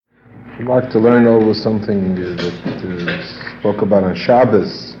I'd like to learn over something that spoke about on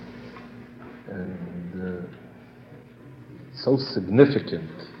Shabbos, and so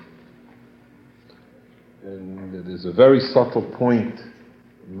significant. And it is a very subtle point,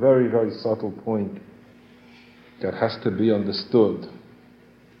 very, very subtle point that has to be understood.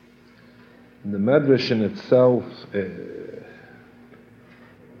 And the Medrash in itself,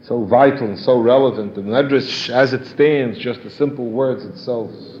 so vital and so relevant. The Medrash, as it stands, just the simple words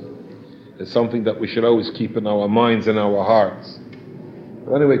itself, is something that we should always keep in our minds and our hearts.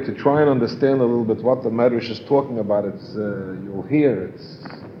 But anyway, to try and understand a little bit what the Medrash is talking about, it's you'll hear it's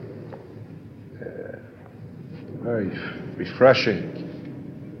very refreshing.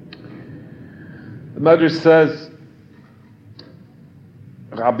 The Medrash says,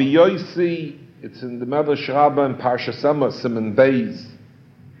 Rabbi Yossi, it's in the Medrash Rabbah in Parshas Emor, Siman Beis.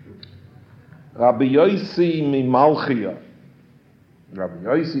 Rabbi Yossi mi Malchia. Rabbi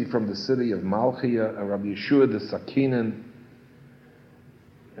Yossi from the city of Malchia, and Rabbi Yeshua the Sakinin,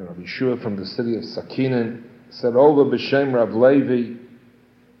 and Rabbi Yeshua from the city of Sakinin, said over b'shem Rav Levi.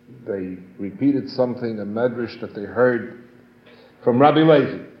 They repeated something, a medrash that they heard from Rabbi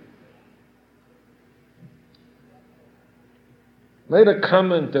Levi. Made a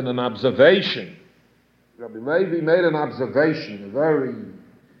comment and an observation. Rabbi Levi made an observation, a very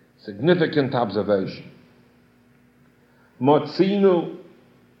significant observation. Motzinu,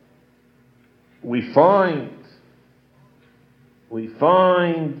 we find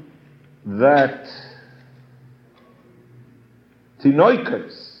that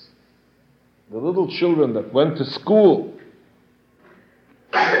Tinoikos, the little children that went to school,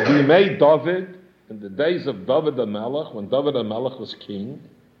 we made David in the days of David HaMelech, when David HaMelech was king.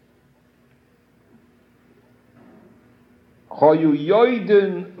 Hayu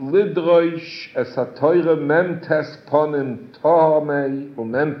yoiden lidroish es hatoyre mem tes ponim tohamei u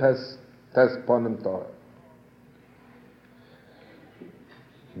mem tes ponim tohamei.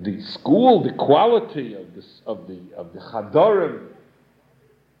 The school, the quality of the Chadorim,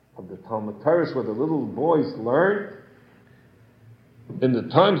 of the Talmud Torah, where the little boys learned in the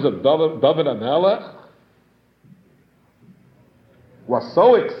times of David HaMelech, was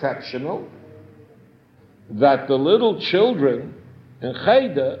so exceptional that the little children in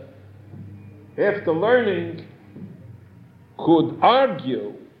Cheder, after learning, could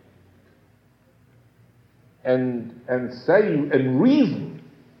argue and say and reason,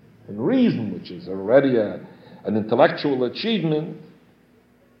 which is already an intellectual achievement.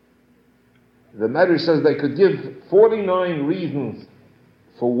 The Medrash says they could give 49 reasons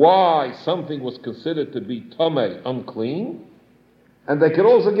for why something was considered to be tamei, unclean, and they could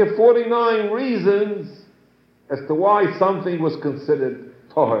also give 49 reasons as to why something was considered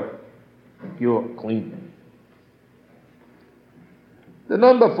tahor, pure, clean. The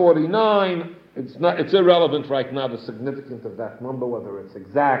number 49, it's irrelevant right now, the significance of that number, whether it's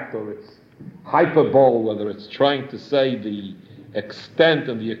exact or it's hyperbole, whether it's trying to say the extent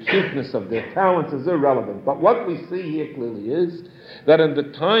and the acuteness of their talents is irrelevant. But what we see here clearly is that in the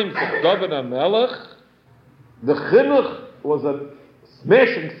times of David HaMelech, the chinuch was a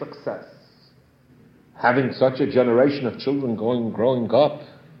smashing success. Having such a generation of children growing up,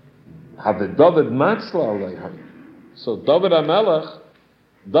 have the David Matzla Aleihim. So David HaMelech,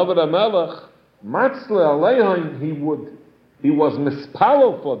 Matzla Aleihim, he was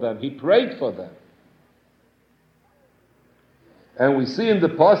mispalel for them, he prayed for them. And we see in the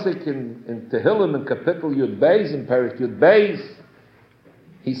Pasuk in Tehillim in Kapitel Yud Beis, in Perik Yud Beis,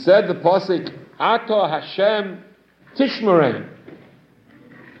 he said the Pasuk, Ato Hashem Tishmerein.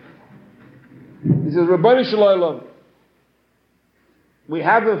 He says, Rabbanu Shalom, we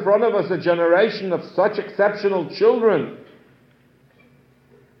have in front of us a generation of such exceptional children,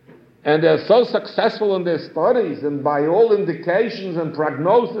 and they're so successful in their studies, and by all indications and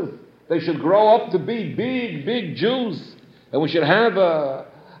prognosis, they should grow up to be big Jews, and we should have a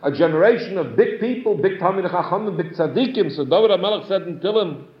generation of big people, big Talmidei Chachamim, big Tzaddikim. So David HaMelech said in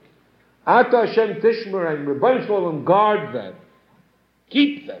Tehillim, Ata Hashem Tishmer, and Rabbanu Shalom, guard them,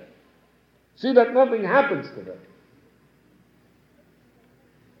 keep them. See that nothing happens to them.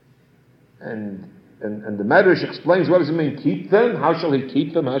 And the Medrash explains what does it mean, keep them? How shall he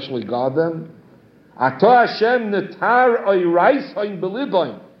keep them? How shall he guard them? Ato Hashem netar oyrais hain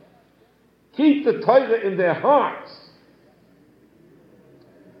belibain. Keep the Torah in their hearts.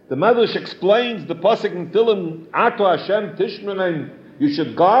 The Medrash explains the pasuk in Tehillim, Ato Hashem Tishmerein. You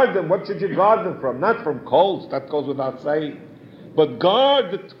should guard them. What should you guard them from? Not from colds, that goes without saying. But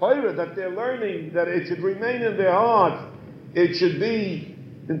guard the Torah that they're learning, that it should remain in their hearts. It should be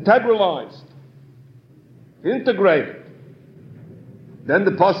integralized, integrated. Then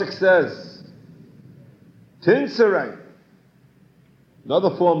the pasuk says, Tinserei,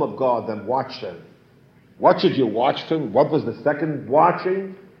 another form of God, then watch them. What should you watch from? What was the second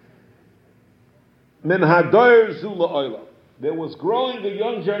watching? Min hadoyer zula oila. There was growing a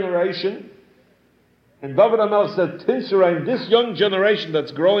young generation, and David HaMelech said, Tinserei, this young generation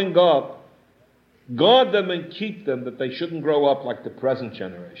that's growing up, guard them and keep them, that they shouldn't grow up like the present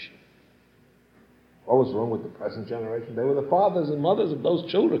generation. What was wrong with the present generation? They were the fathers and mothers of those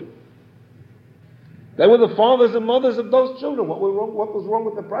children. They were the fathers and mothers of those children. What was wrong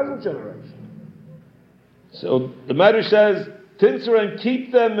with the present generation? So the Medrash says, Tinser and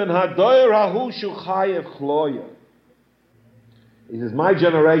keep them in hadoyer hahu shuchayev chloya. He says, my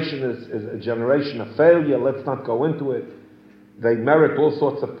generation is a generation of failure. Let's not go into it. They merit all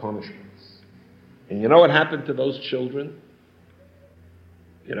sorts of punishments. And you know what happened to those children?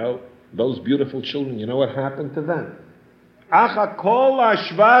 You know, those beautiful children, you know what happened to them?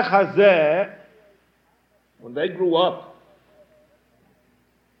 When they grew up,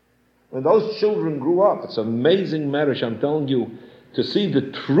 when those children grew up, it's an amazing marriage, I'm telling you, to see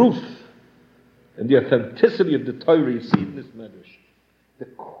the truth and the authenticity of the Torah, you see in this marriage. The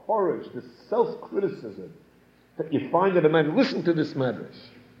courage, the self-criticism that you find in a man. Listen to this marriage.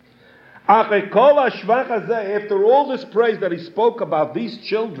 After all this praise that he spoke about these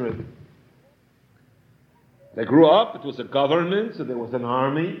children, they grew up, it was a government, so there was an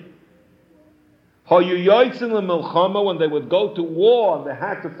army. When they would go to war and they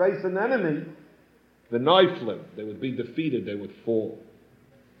had to face an enemy, the Neiflim, they would be defeated, they would fall.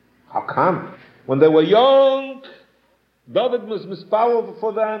 How come? When they were young, David was mispalel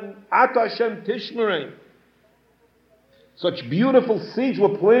for them, Ata Hashem Tishmerein. Such beautiful seeds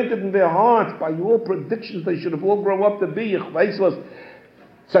were planted in their hearts by your predictions they should have all grown up to be.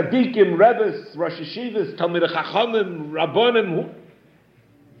 Tzaddikim, Rebbes, Rosh Yeshivas, Talmidei Chachamim, Rabbanim.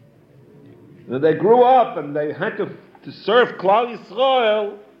 When they grew up and they had to serve Klal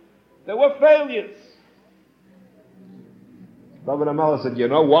Yisrael, they were failures. David HaMelech said, you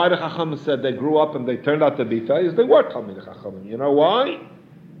know why the Chachamim said they grew up and they turned out to be failures? They were Talmidei Chachamim. You know why?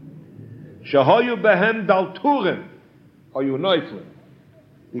 Shehayu behem dalturim. Are you neiflim?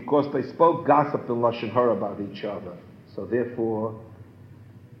 Because they spoke gossip and lashon hara about each other. So therefore,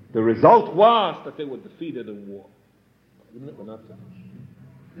 the result was that they were defeated in war. We're not finished.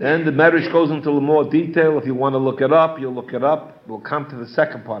 Then the Medrash goes into more detail. If you want to look it up, you'll look it up. We'll come to the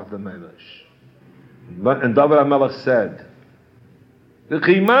second part of the Medrash. And David HaMelech said,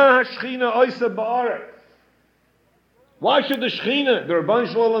 why should the Shechina, the Rabban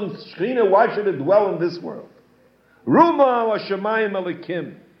Shalom's Shechina, why should it dwell in this world? Ruma wa Shemayim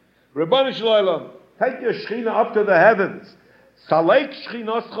Elikim. Rabban Shalom, take your Shechina up to the heavens. Salek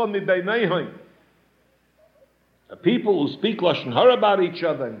Shechinoscha mi beinayim. The people who speak lashon hara about each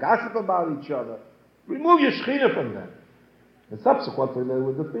other and gossip about each other, remove your Shechina from them. And subsequently they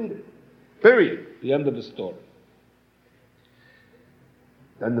were defeated. Period. The end of the story.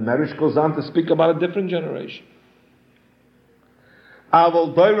 Then the Medrash goes on to speak about a different generation.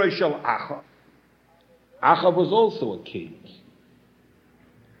 Aval doirei shel Achav. Achav was also a king.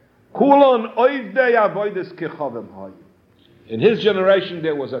 Kulon oivdei avodas kechavim hayu. In his generation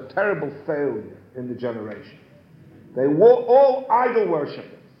there was a terrible failure in the generation. They were all idol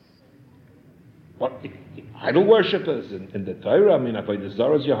worshippers. What? Idol worshippers in the Torah? I mean, avodas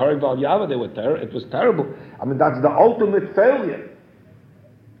zaros Yahari Val Yava, they were it was terrible. I mean, that's the ultimate failure.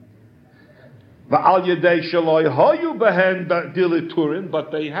 But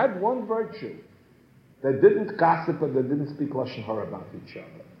they had one virtue. They didn't gossip and they didn't speak lashon hara about each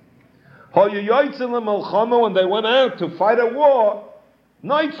other. When they went out to fight a war,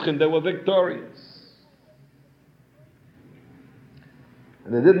 they were victorious.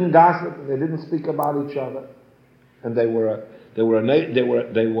 And they didn't gossip and they didn't speak about each other. And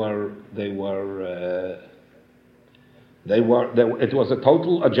it was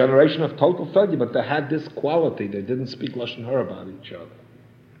a generation of total failure, but they had this quality. They didn't speak lashon hara about each other.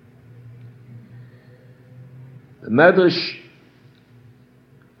 The Medrash,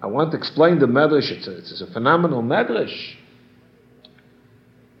 I want to explain the Medrash. It's a phenomenal Medrash.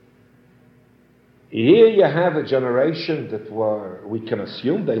 Here you have a generation that we can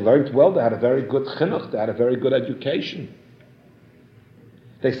assume, they learned well, they had a very good chinuch, they had a very good education.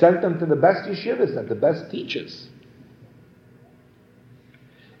 They sent them to the best yeshivas and the best teachers.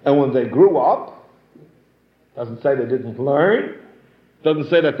 And when they grew up, doesn't say they didn't learn, doesn't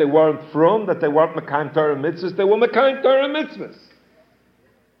say that they weren't from, that they weren't Mekayim Torah mitzvahs, they were Mekayim Torah mitzvahs.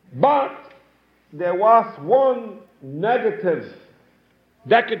 But there was one negative,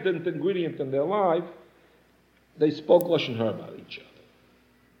 decadent ingredient in their life. They spoke lashon hara about each other.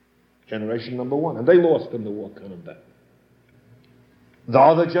 Generation number one. And they lost in the war coming back. The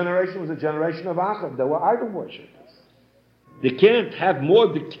other generation was a generation of Achab. They were idol worshippers. You can't have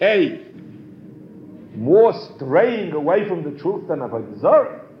more decay, more straying away from the truth than Avodah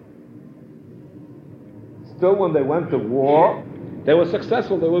Zarah. Still, when they went to war, they were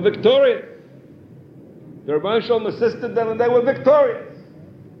successful. They were victorious. The Rebbeinu Shalom assisted them, and they were victorious.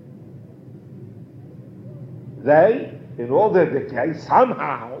 They, in all their decay,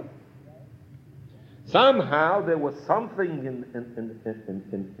 somehow there was something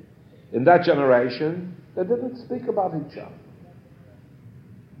in that generation that didn't speak about each other.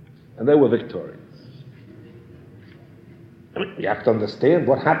 And they were victorious. I mean, you have to understand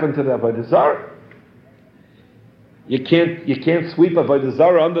what happened to the Avodah Zarah. You can't sweep Avodah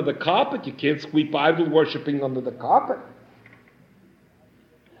Zarah under the carpet. You can't sweep idol worshipping under the carpet.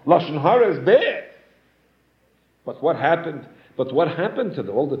 Lashon Hara is bad. But what happened to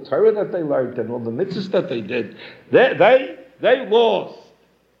all the Torah that they learned and all the mitzvahs that they did? They lost.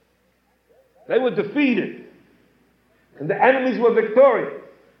 They were defeated. And the enemies were victorious.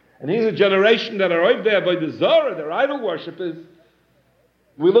 And here's a generation that are over there by the Zorah, they're idol worshippers.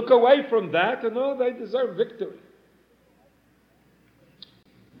 We look away from that and they deserve victory.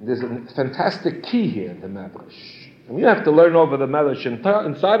 There's a fantastic key here in the Medrash. And you have to learn over the Medrash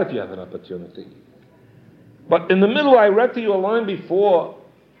inside if you have an opportunity. But in the middle, I read to you a line before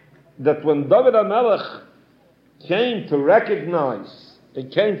that when David HaMelech came to recognize, he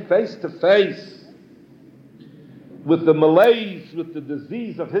came face to face with the malaise, with the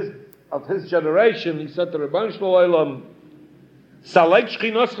disease of his generation, he said to Rebbeinu Shalom, Salek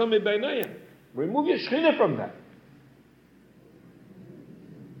Shchinoscha mibeinayim. Remove your Shechina from that.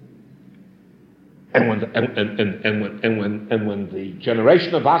 And when the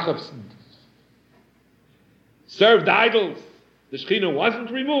generation of Achab served idols, the Shechina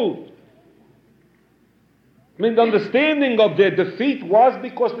wasn't removed. I mean, the understanding of their defeat was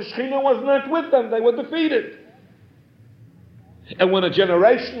because the Shechina was not with them; they were defeated. And when a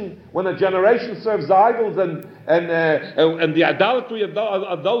generation serves idols and the idolatry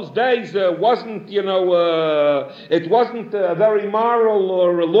of those days wasn't, it wasn't a very moral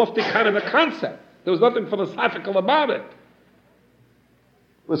or a lofty kind of a concept. There was nothing philosophical about it.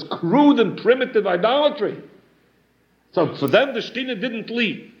 It was crude and primitive idolatry. So for them, the Shekhinah didn't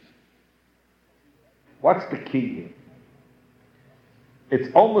leave. What's the key here?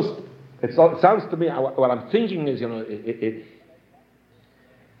 It sounds to me, what I'm thinking is,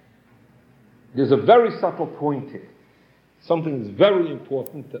 there's a very subtle point here. Something that's very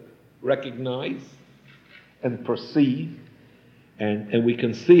important to recognize and perceive, and we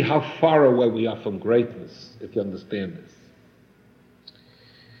can see how far away we are from greatness if you understand this.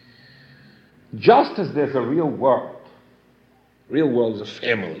 Just as there's a real world is a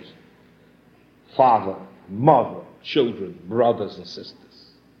family. Father, mother, children, brothers and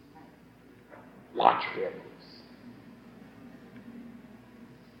sisters. Large families.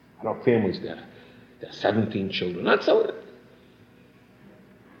 I know families there are 17 children. Not so.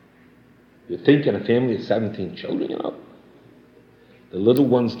 You think in a family of 17 children, the little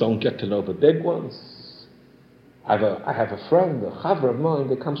ones don't get to know the big ones. I have a friend, a chaver of mine,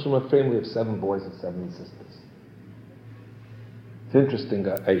 that comes from a family of 7 boys and 7 sisters. It's interesting,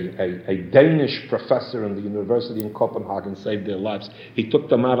 a Danish professor in the university in Copenhagen saved their lives. He took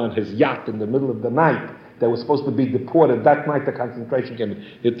them out on his yacht in the middle of the night. They were supposed to be deported that night to concentration camp.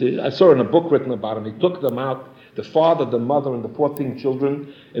 I saw in a book written about him. He took them out, the father, the mother, and the 14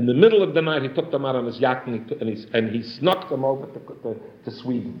 children. In the middle of the night, he took them out on his yacht and he snuck them over to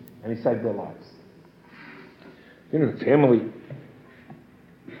Sweden, and he saved their lives. The family.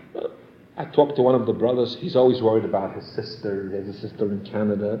 I talked to one of the brothers. He's always worried about his sister. He has a sister in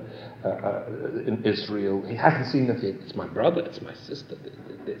Canada, in Israel. He hasn't seen it yet. It's my brother. It's my sister.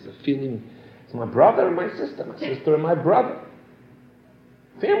 There's a feeling. It's my brother and my sister and my brother.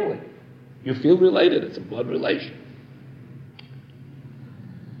 Family. You feel related. It's a blood relation.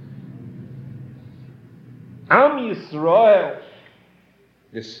 Am Yisrael.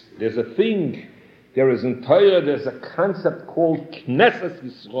 There's a thing. There is in Torah, there's a concept called Knesset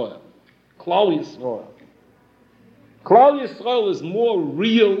Yisrael. Klal Yisrael. Klal Yisrael is more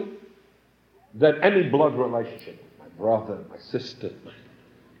real than any blood relationship. My brother, my sister.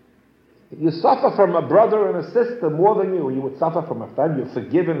 You suffer from a brother and a sister more than you would suffer from a friend. You've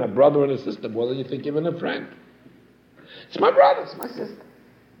forgiven a brother and a sister more than you've forgiven a friend. It's my brother, it's my sister.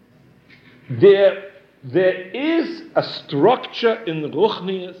 There is a structure in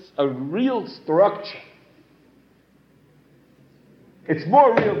Ruchnius, a real structure. It's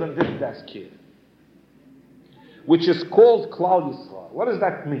more real than this desk here, which is called Klal Yisrael. What does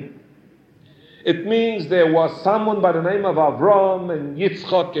that mean? It means there was someone by the name of Avram and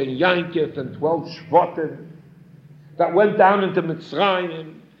Yitzchak and Yankov and 12 Shvatim that went down into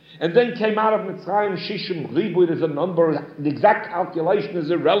Mitzrayim and then came out of Mitzrayim. Shishim Ribu is a number. The exact calculation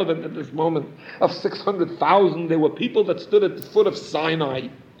is irrelevant at this moment, of 600,000. There were people that stood at the foot of Sinai.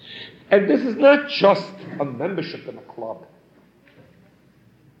 And this is not just a membership in a club.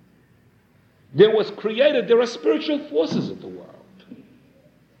 There are spiritual forces in the world.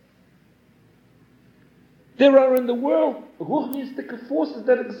 There are in the world ruchnistic forces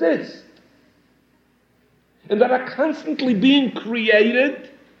that exist and that are constantly being created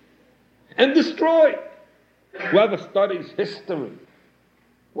and destroyed. Whoever studies history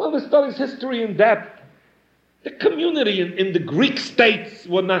in depth, the community in the Greek states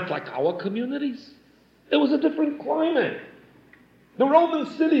were not like our communities. There was a different climate. The Roman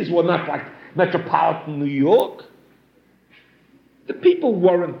cities were not like metropolitan New York. The people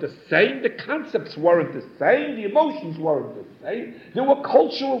weren't the same, the concepts weren't the same, the emotions weren't the same. There were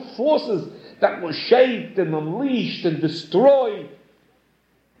cultural forces that were shaped and unleashed and destroyed.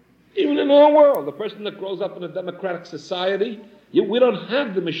 Even in our world, the person that grows up in a democratic society, we don't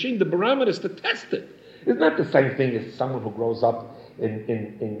have the machine, the parameters to test it. It's not the same thing as someone who grows up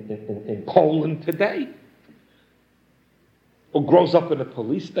in Poland today, or grows up in a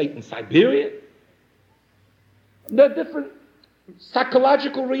police state in Siberia. They're different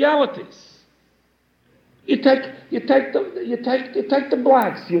psychological realities. You take the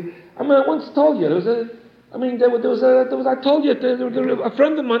blacks. I once told you a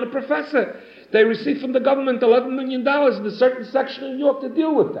friend of mine, a professor. They received from the government $11 million in a certain section of New York to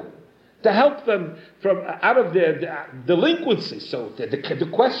deal with them, to help them out of their delinquency. So the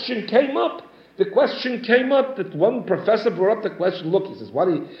question came up. The question came up that one professor brought up the question, look, he says, what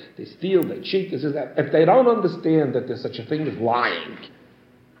do they steal, they cheat, he says, if they don't understand that there's such a thing as lying,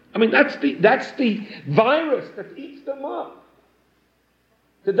 that's the virus that eats them up.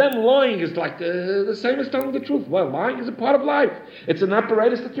 To them, lying is like the same as telling the truth. Well, lying is a part of life. It's an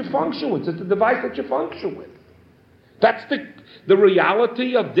apparatus that you function with. It's a device that you function with. That's the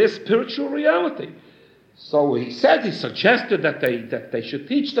reality of this spiritual reality. So he suggested that they should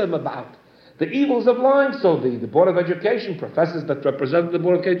teach them about the evils of lying. So the Board of Education, professors that represent the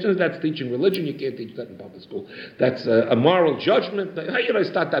Board of Education, that's teaching religion. You can't teach that in public school. That's a moral judgment.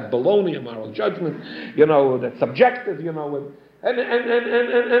 It's not that baloney, a moral judgment. That's subjective. And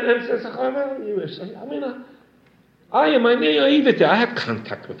says, I have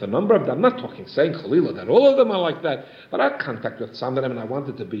contact with a number of them. I'm not saying Khalila that all of them are like that, but I have contact with some of them, and I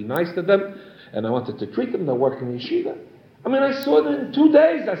wanted to be nice to them, and I wanted to treat them. They're working in yeshiva. I saw them in 2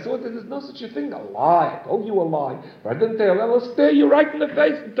 days. I saw that there's no such a thing, a lie. I told you a lie. But I didn't tell you. They'll stare you right in the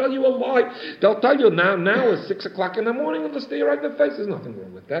face and tell you a lie. They'll tell you now it's 6 o'clock in the morning, and they'll stare you right in the face. There's nothing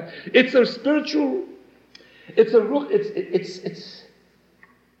wrong with that. It's a spiritual, it's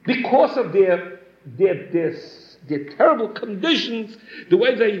because of their terrible conditions, the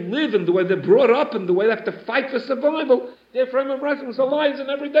way they live and the way they're brought up and the way they have to fight for survival. Their frame of reference, a lie is an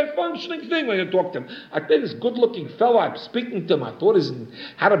everyday functioning thing when you talk to him. I think this good-looking fellow, I'm speaking to him, I thought he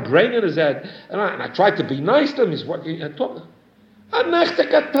had a brain in his head, and I tried to be nice to him. He's working, and talking. What am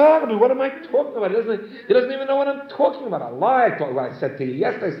I talking about? He doesn't even know what I'm talking about. A lie. What I said to you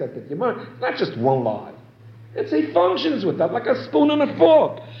yesterday, I said to you tomorrow. It's not just one lie. He functions with that like a spoon and a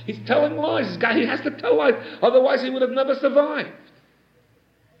fork. He's telling lies. This guy, he has to tell lies, otherwise he would have never survived.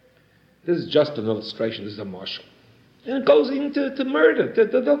 This is just an illustration. This is a marshal. And it goes into murder.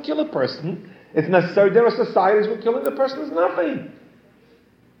 They'll kill a person. If necessary, there are societies where killing a person is nothing.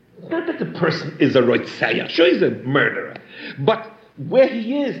 It's not that the person is a roitzeya. Sure, he's a murderer. But where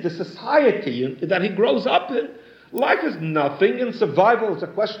he is, the society that he grows up in, life is nothing, and survival is a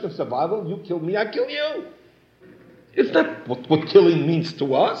question of survival. You kill me, I kill you. It's not what killing means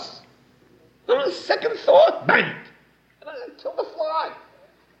to us. On a second thought, bang! And I kill the fly.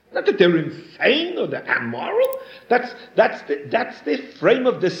 Not that they're insane or they're immoral. That's the frame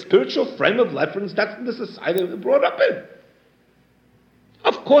of the spiritual frame of reference. That's the society they're brought up in.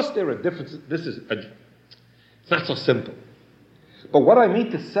 Of course, there are differences. It's not so simple. But what I mean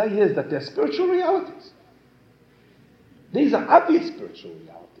to say is that they're spiritual realities. These are obvious spiritual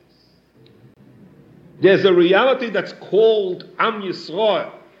realities. There's a reality that's called Am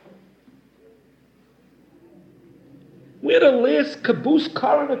Yisrael. We're the last caboose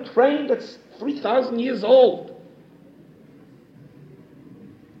car on a train that's 3,000 years old.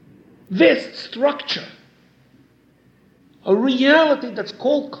 This structure, a reality that's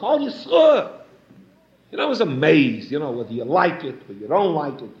called Kol Yisrael. I was amazed, whether you like it, or you don't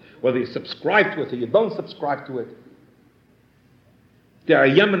like it, whether you subscribe to it, or you don't subscribe to it. There are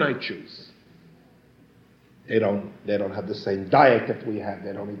Yemenite Jews. They don't have the same diet that we have.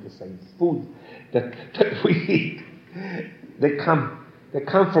 They don't eat the same food that we eat. They come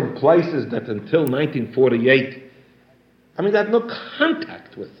from places that until 1948, they had no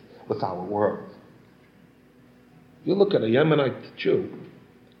contact with our world. You look at a Yemenite Jew,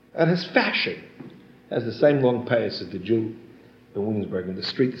 and his fashion has the same long pants as the Jew in Williamsburg in the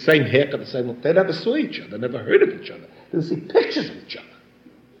street, the same haircut, the same look. They never saw each other, never heard of each other. They didn't see pictures of each other.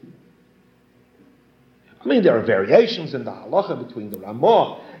 There are variations in the halacha between the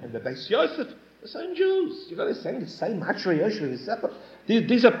Ramah and the Beis Yosef. The same Jews. They're saying the same matriarch, separate.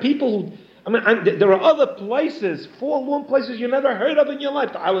 These are people who, there are other places, forlorn places you never heard of in your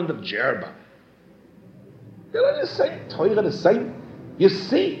life. The island of Jerba. They're the same Torah, the same. You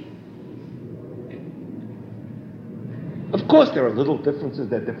see. Of course, there are little differences.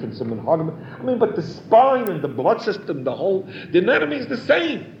 There are differences in Minhagim. But the spine and the blood system, the anatomy is the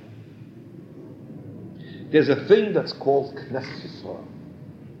same. There's a thing that's called Knesset Yisrael.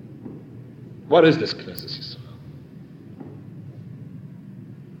 What is this Knesset Yisrael?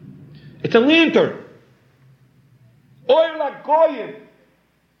 It's a lantern. Oil HaGoyim.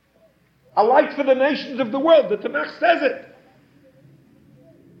 A light for the nations of the world. The Tanakh says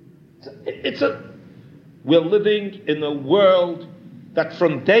it. We're living in a world that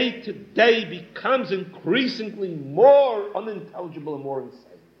from day to day becomes increasingly more unintelligible and more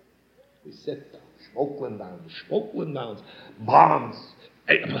insane. We sit down. Schmokeln down, bombs,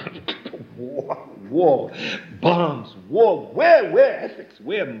 war, bombs, war. Where ethics?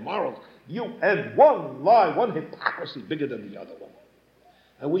 Where morals? UN, one lie, one hypocrisy bigger than the other one.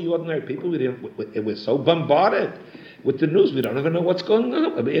 And we ordinary people, we're so bombarded with the news, we don't even know what's going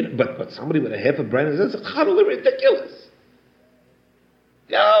on. But somebody with a half a brain says it's utterly ridiculous.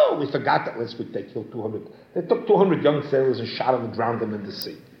 No, we forgot that last week they killed 200. They took 200 young sailors and shot them and drowned them in the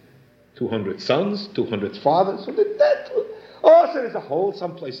sea. 200 sons, 200 fathers. So so there's a hole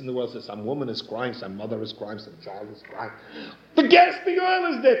someplace in the world that some woman is crying, some mother is crying, some child is crying. The gas, the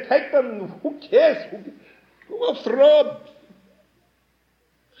oil is there. Take them. Who cares? Who will throw them?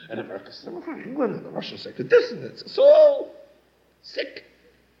 And America said, England, and the Russians say, this and it's so sick.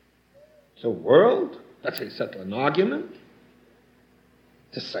 It's a world. That's how you settle an argument.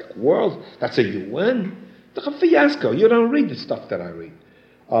 It's a sick world. That's a UN. It's a fiasco. You don't read the stuff that I read.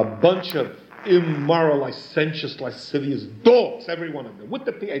 A bunch of immoral, licentious, lascivious dogs, every one of them, with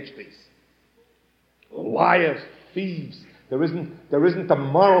the PhDs. Liars, thieves. There isn't a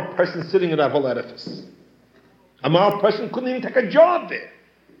moral person sitting in that whole edifice. A moral person couldn't even take a job there.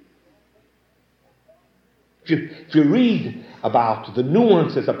 If you read about the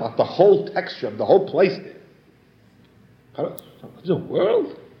nuances, about the whole texture of the whole place there, there's a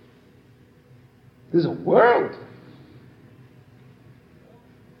world. There's a world.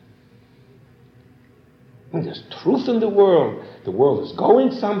 There's truth in the world. The world is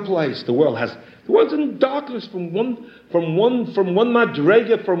going someplace. The world's in darkness from one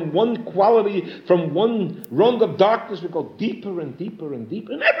madrega, from one quality, from one rung of darkness. We go deeper and deeper and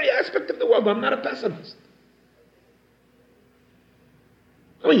deeper in every aspect of the world. I'm not a pessimist.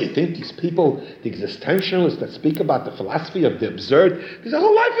 You think these people, the existentialists that speak about the philosophy of the absurd, their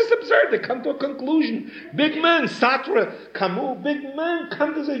whole life is absurd. They come to a conclusion. Big men, Sartre, Camus, big men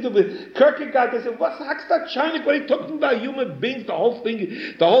come to say to Kierkegaard. They say, "What's that China? What are you talking about? Human beings? The whole thing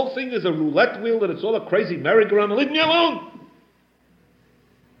is a roulette wheel. That it's all a crazy merry-go-round. Leave me alone."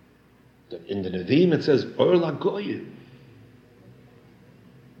 In the Nevi'im it says, "Or la goyim."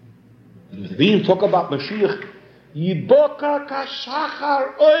 The Nevi'im talk about Mashiach. Yiboka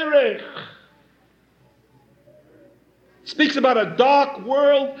kashachar oirech. Speaks about a dark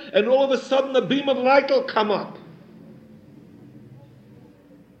world, and all of a sudden a beam of light will come up.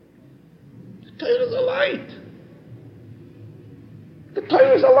 The Torah is a light. The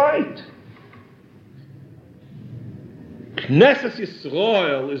Torah is a light. Knesset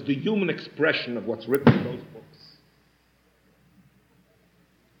Yisrael is the human expression of what's written in those books.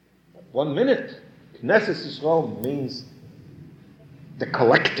 But 1 minute. Knesset Yisrael means the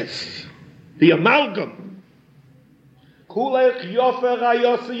collective, the amalgam.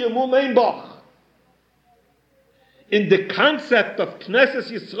 In the concept of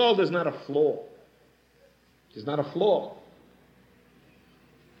Knesset Yisrael, there's not a flaw. There's not a flaw.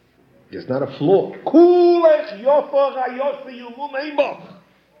 There's not a flaw.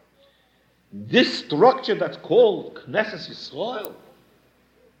 This structure that's called Knesset Yisrael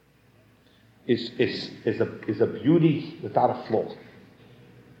is a beauty without a flaw.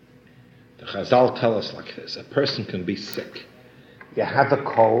 The Chazal tell us like this: a person can be sick. You have a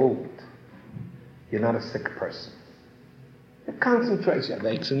cold. You're not a sick person. It concentrates. You have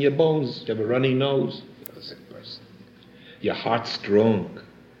aches in your bones. You have a runny nose. You're not a sick Your heart's strong.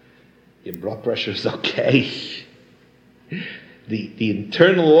 Your blood pressure is okay. The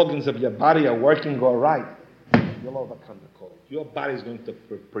internal organs of your body are working all right. You'll overcome the cold. Your body's going to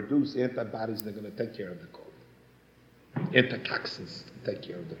produce antibodies and they're going to take care of the cold. Antitoxins to take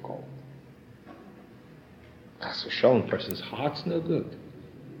care of the cold. As for showing, person's heart's no good.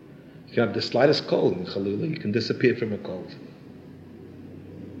 You can have the slightest cold in Chalila, you can disappear from a cold.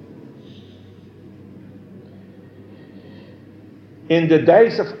 In the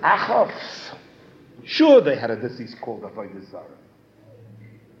days of Achav, sure they had a disease called Avodah Zarah.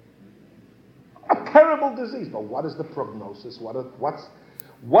 A terrible disease, but what is the prognosis? What's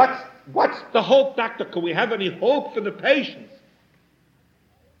the hope, doctor? Can we have any hope for the patients?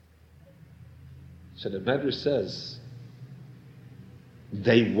 So the Medrash says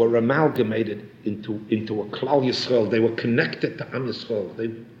they were amalgamated into a Klal Yisrael. They were connected to Am Yisrael.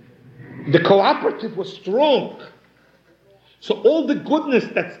 The cooperative was strong. So all the goodness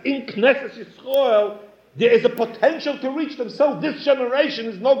that's in Knesset Yisrael, there is a potential to reach them. So this generation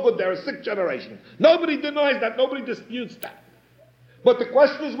is no good. They're a sick generation. Nobody denies that. Nobody disputes that. But the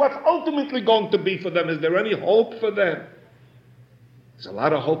question is, what's ultimately going to be for them? Is there any hope for them? There's a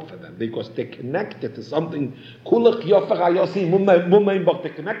lot of hope for them because they're connected to something. They're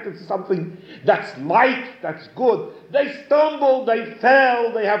connected to something that's light, that's good. They stumble, they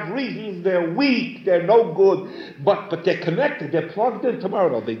fail, they have reasons, they're weak, they're no good. But they're connected, they're plugged in. Tomorrow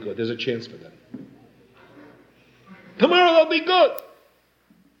they'll be good. There's a chance for them. Tomorrow they'll be good.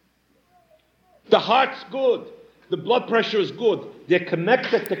 The heart's good. The blood pressure is good. They're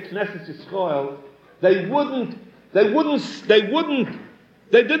connected to Knesset Yisrael. They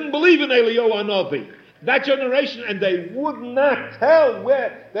didn't believe in Eliyahu Hanavi. That generation, and they would not tell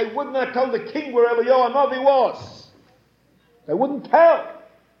the king where Eliyahu Hanavi was. They wouldn't tell.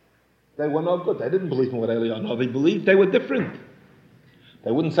 They were no good. They didn't believe in what Eliyahu Hanavi believed. They were different.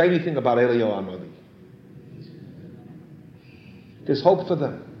 They wouldn't say anything about Eliyahu Hanavi. There's hope for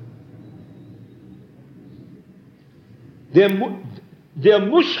them. They're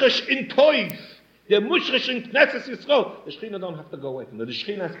mushresh in toiv. They're mushresh in Knesset Yisrael. The Shekhinah don't have to go away from them. The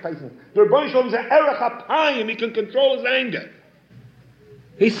Shekhinah has patience. The Rebbeinu Shalom is an erech hapayim. He can control his anger.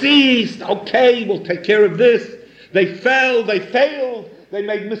 He sees, okay, we'll take care of this. They fell, they failed, they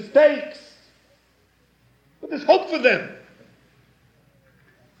made mistakes. But there's hope for them.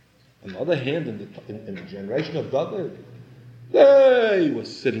 On the other hand, in the generation of David, they were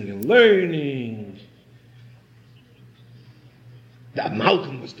sitting and learning. The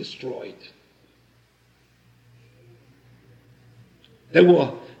amalgam was destroyed. They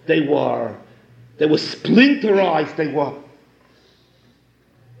were splinterized.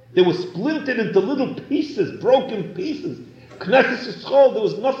 They were splintered into little pieces, broken pieces. Knesset Yisrael, there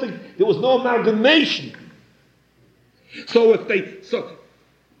was nothing, there was no amalgamation. So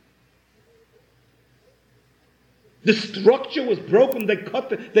the structure was broken,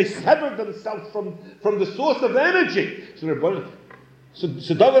 they severed themselves from the source of energy. So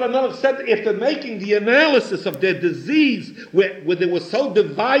David HaMelech said, after making the analysis of their disease, where they were so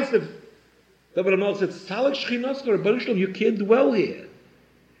divisive, David HaMelech said, Salak Shechinaska, Rebbeinu Shalom, you can't dwell here.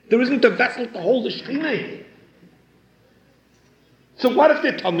 There isn't a vessel to hold the Shekhinah here. So what if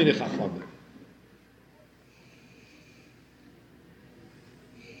they're Talmidei Chachamim?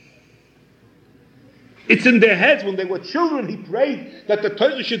 It's in their heads. When they were children, he prayed that the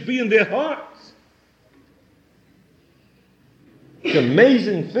Torah should be in their hearts. It's an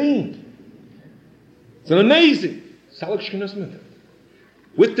amazing thing. It's an amazing.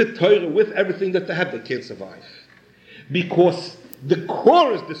 With the Torah, with everything that they have, they can't survive. Because the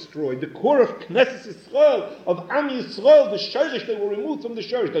core is destroyed. The core of Knesset Yisrael, of Am Yisrael, the Shorish, they were removed from the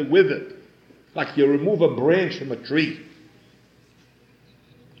Shorish. They withered. Like you remove a branch from a tree.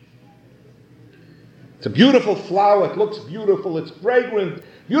 It's a beautiful flower. It looks beautiful. It's fragrant.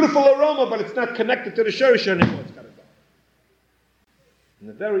 Beautiful aroma, but it's not connected to the Shorish anymore. It's got to go. And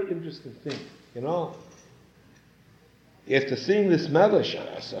a very interesting thing, after seeing this Medrash,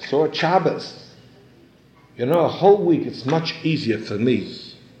 I saw Shabbos. A whole week it's much easier for me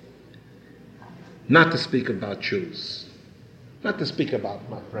not to speak about Jews, not to speak about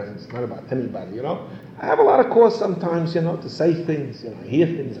my friends, not about anybody, I have a lot of cause sometimes, to say things, I hear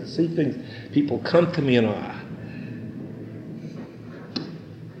things, I see things, people come to me,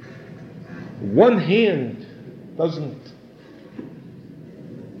 one hand doesn't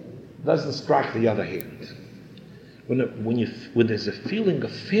strike the other hand. When there's a feeling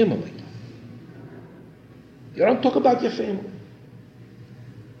of family, you don't talk about your family.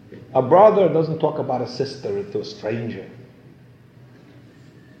 A brother doesn't talk about a sister to a stranger.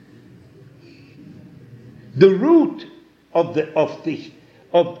 The root of the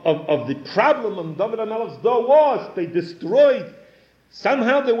problem on David HaMelech's door was they destroyed.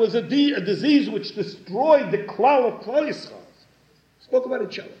 Somehow there was a disease which destroyed the klal of Klal Yisrael. Spoke about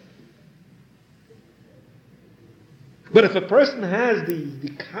each other. But if a person has the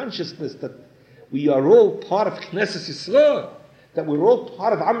consciousness that we are all part of Knesset Yisrael, that we're all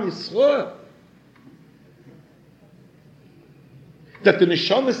part of Am Yisrael, that the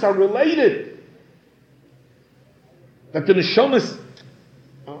neshamas are related, that the neshamas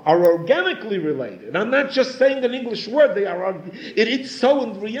are organically related. I'm not just saying an English word, it's so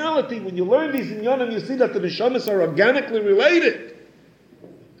in reality. When you learn these in Yonim, you see that the neshamas are organically related.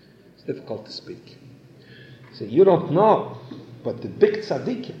 It's difficult to speak. So you don't know, but the big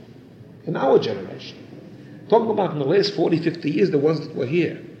tzaddikim in our generation, talking about in the last 40, 50 years, the ones that were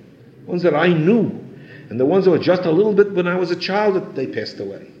here, ones that I knew, and the ones that were just a little bit when I was a child, that they passed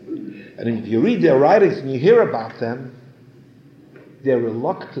away. And if you read their writings and you hear about them, their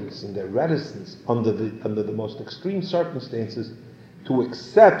reluctance and their reticence under the most extreme circumstances to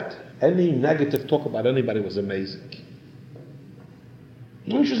accept any negative talk about anybody was amazing.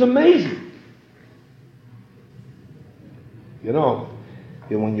 Which was amazing. You know,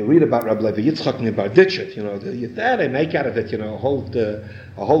 when you read about Rabbi Levi Yitzchak and Barditchet, they make out of it, a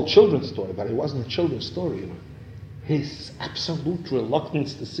whole children's story, but it wasn't a children's story, His absolute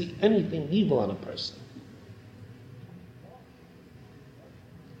reluctance to see anything evil on a person.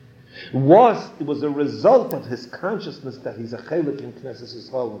 It was a result of his consciousness that he's a chelik in Knesset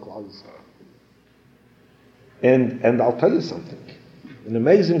Yisrael and Klal Yisrael. And I'll tell you something, an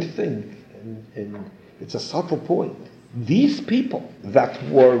amazing thing, and it's a subtle point. These people that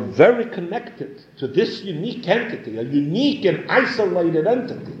were very connected to this unique entity, a unique and isolated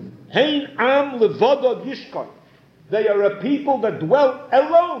entity, Hein Am Levodo Yishkon, they are a people that dwell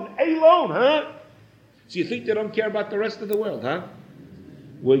alone, huh? So you think they don't care about the rest of the world, huh?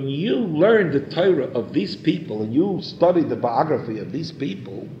 When you learn the Torah of these people and you study the biography of these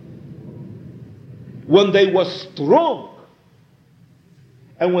people, when they were strong,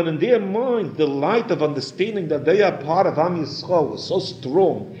 and when in their mind the light of understanding that they are part of Am Yisrael was so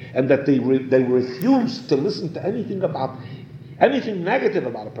strong, and that they refused to listen to anything negative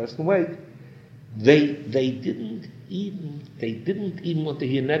about a person, they didn't even want to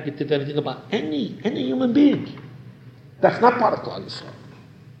hear negative anything about any human being. That's not part of Klal Yisrael.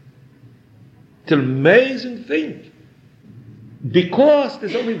 It's an amazing thing. Because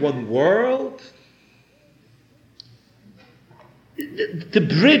there's only one world, to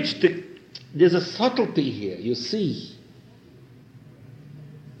bridge, there's a subtlety here, you see.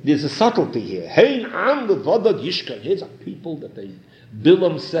 There's a subtlety here. Hein Am Levodod Yishkan. Here's a people that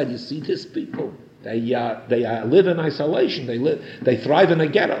Bilam said, you see these people, they live in isolation, they thrive in a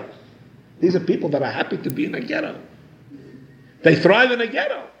ghetto. These are people that are happy to be in a ghetto. They thrive in a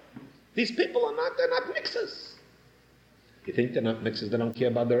ghetto. These people they're not mixers. You think they're not mixers, they don't care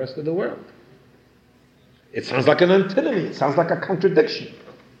about the rest of the world. It sounds like an antinomy, it sounds like a contradiction.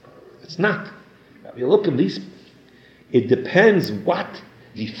 It's not. If you look at these, it depends what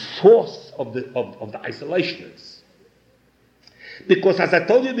the force of the isolation is. Because as I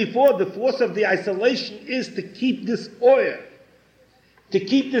told you before, the force of the isolation is to keep this oil, to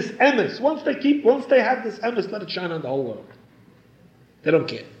keep this emes. Once they have this emes, let it shine on the whole world. They don't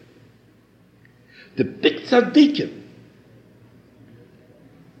care. The big tzaddikim,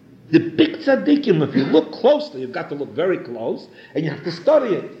 if you look closely, you've got to look very close, and you have to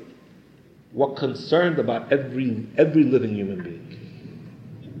study it. We're concerned about every living human being.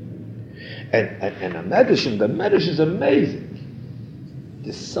 And the Medrash is amazing.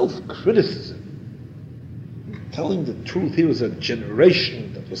 The self-criticism. Telling the truth, here was a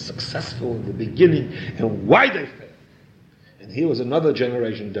generation that was successful in the beginning, and why they failed. And here was another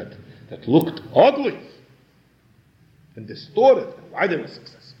generation that looked ugly and distorted, and why they were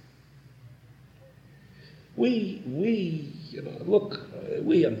successful.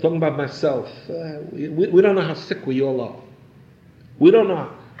 I'm talking about myself. We don't know how sick we all are. We don't know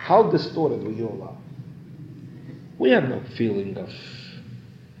how distorted we all are. We have no feeling of,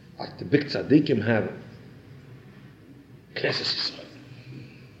 like the big tzaddikim have, Knesset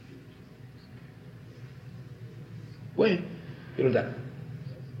Yisrael.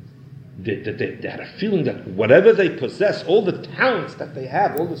 That they had a feeling that whatever they possess, all the talents that they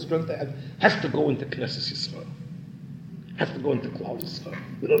have, all the strength they have, has to go into Knesset Yisrael. Has to go into Klal Yisrael.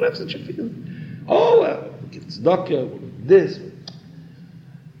 We don't have such a feeling. It's tzedakah, this.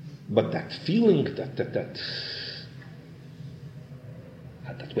 But that feeling that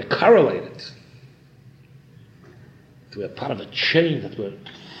we're correlated, that we're part of a chain, that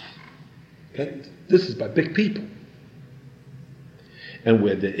this is by big people. And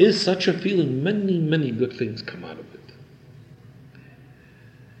where there is such a feeling, many, many good things come out of it.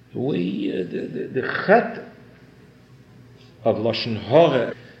 The chet of Lashon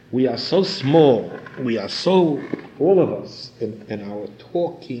Hara, we are so small, we are so, all of us, in our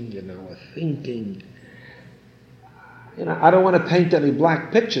talking, in our thinking. I don't want to paint any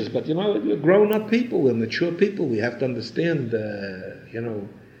black pictures, but we're grown-up people, we're mature people. We have to understand, even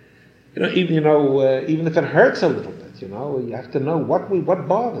if it hurts a little bit, you have to know what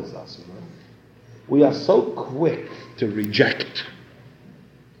bothers us. We are so quick to reject.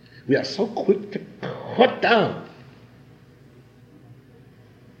 We are so quick to cut down.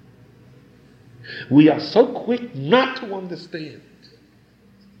 We are so quick not to understand.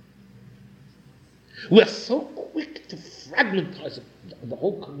 We are so quick to fragmentize the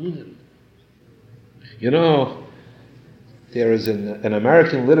whole community. There is an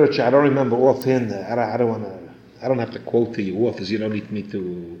American literature, I don't remember offhand, I don't have to quote to you authors, you don't need me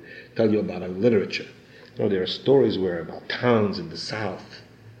to tell you about our literature. There are stories about towns in the South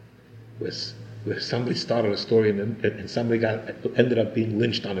where somebody started a story and somebody ended up being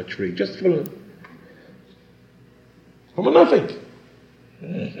lynched on a tree, just from nothing.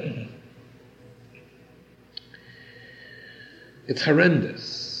 It's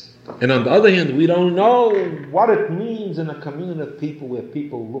horrendous. And on the other hand, we don't know what it means in a community of people where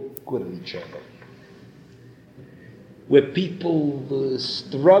people look good at each other. Where people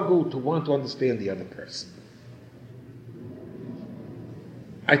struggle to want to understand the other person.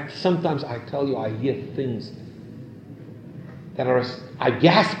 Sometimes I tell you, I hear things that I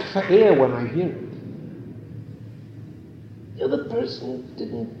gasp for air when I hear it. The other person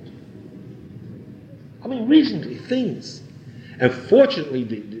didn't. Recently, things. And fortunately,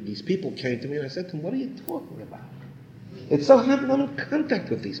 these people came to me and I said to them, what are you talking about? It's so hard I'm in contact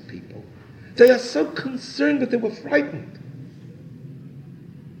with these people. They are so concerned that they were frightened.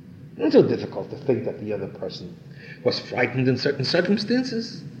 It's so difficult to think that the other person was frightened in certain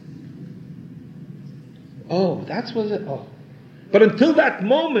circumstances. Oh, that's what it. Oh. But until that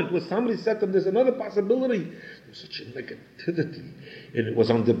moment where somebody said to them, there's another possibility, there was such a negativity. And it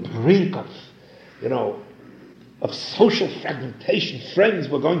was on the brink of, of social fragmentation. Friends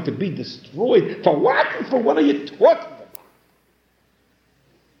were going to be destroyed. For what? For what are you talking about?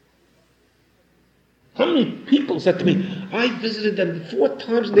 How many people said to me, I visited them 4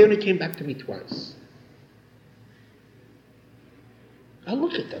 times and they only came back to me twice. I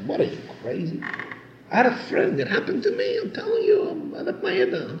look at them, what are you, crazy? I had a friend, it happened to me, I'm telling you, I'm out of my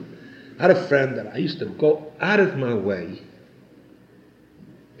head on. I had a friend that I used to go out of my way.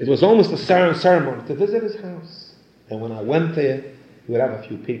 It was almost a ceremony to visit his house. And when I went there, he would have a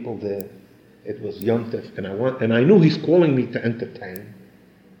few people there. It was Yom Tov, and I knew he's calling me to entertain.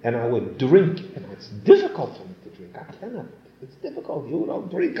 And I would drink, and it's difficult for me to drink. I cannot. It's difficult. You don't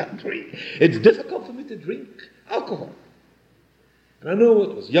drink, I drink. It's difficult for me to drink alcohol. And I knew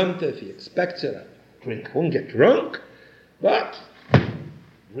it was Yom Tov, he expects it. I drink. I won't get drunk, but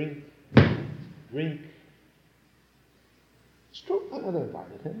drink. It's true. I never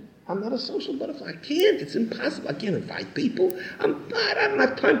invited him. I'm not a social butterfly. I can't. It's impossible. I can't invite people. I don't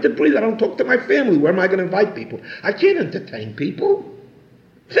have time to breathe. I don't talk to my family. Where am I going to invite people? I can't entertain people.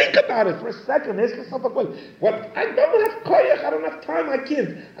 Think about it for a second. Ask yourself a question. What? I don't have koyach. I don't have time. I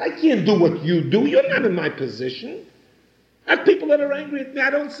can't do what you do. You're not in my position. I have people that are angry at me. I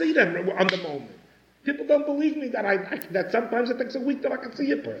don't see them on the moment. People don't believe me that sometimes it takes a week till I can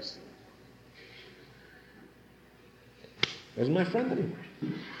see a person. Wasn't my friend anymore.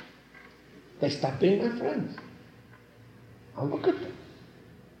 They stopped being my friends. I look at them.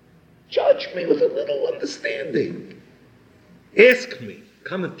 Judge me with a little understanding. Ask me.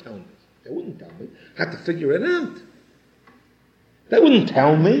 Come and tell me. They wouldn't tell me. I had to figure it out. They wouldn't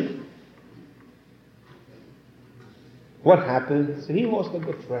tell me. What happened? So he lost a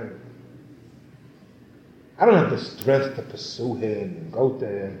good friend. I don't have the strength to pursue him and go to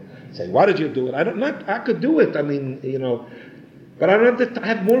him and say, why did you do it? I could do it. But I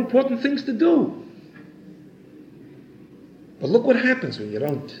have more important things to do. But look what happens when you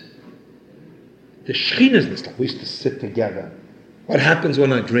don't. The shechinah, like we used to sit together. What happens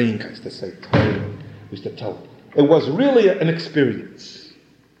when I drink? I used to say, we used to tell. It was really an experience.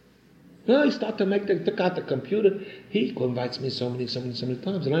 He started to took out the computer. He invites me so many times,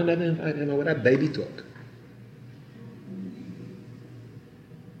 and I never invite him with that baby talk.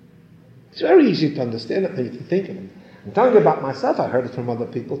 It's very easy to understand it when you think of it. I'm telling you about myself, I heard it from other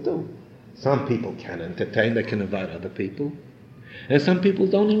people too. Some people can entertain, they can invite other people. And some people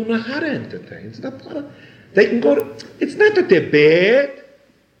don't even know how to entertain. It's not part of, they can go to, it's not that they're bad.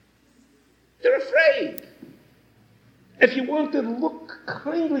 They're afraid. If you want to look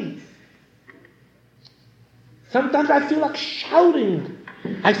kindly, sometimes I feel like shouting.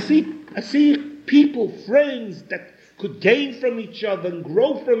 I see people, friends that could gain from each other and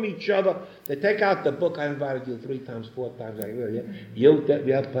grow from each other. They take out the book. I invited you 3 times, 4 times. You're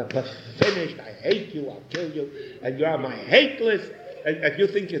finished. I hate you. I'll kill you. And you're on my hate list. And you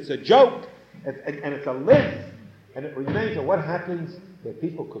think it's a joke. And it's a list. And it remains. And what happens? That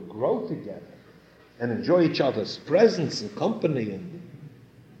people could grow together and enjoy each other's presence and company.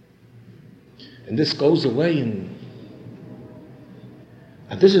 And this goes away. And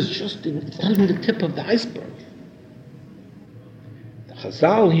this is just, it's not even the tip of the iceberg. The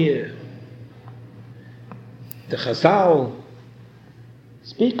Chazal here, the Chazal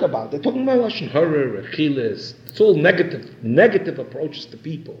speak about, they're talking about Lashon Hara, Rechilas. It's all negative approaches to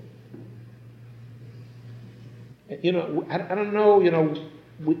people. I don't know,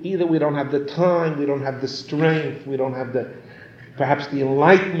 either we don't have the time, we don't have the strength, we don't have perhaps the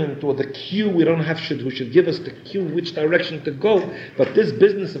enlightenment or the cue. We don't have who should give us the cue which direction to go. But this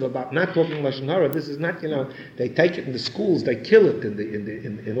business about not talking Lashon Hara, this is not, they take it in the schools, they kill it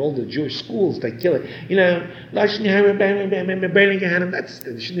in all the Jewish schools, they kill it. Lashon Hara,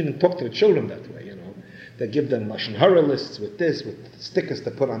 they shouldn't even talk to the children that way. They give them Lashon Hara lists with stickers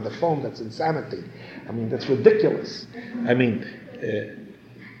to put on the phone. That's insanity. I mean, that's ridiculous. I mean,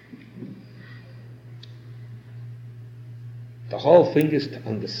 the whole thing is to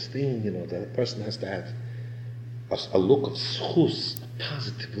understand, that a person has to have a look of schus, a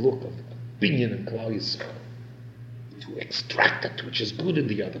positive look of binyan and klal yisrael, to extract that which is good in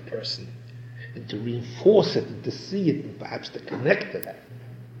the other person, and to reinforce it, and to see it, and perhaps to connect to that.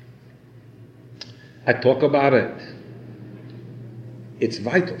 I talk about it. It's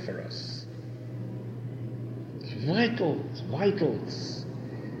vital for us. It's vital.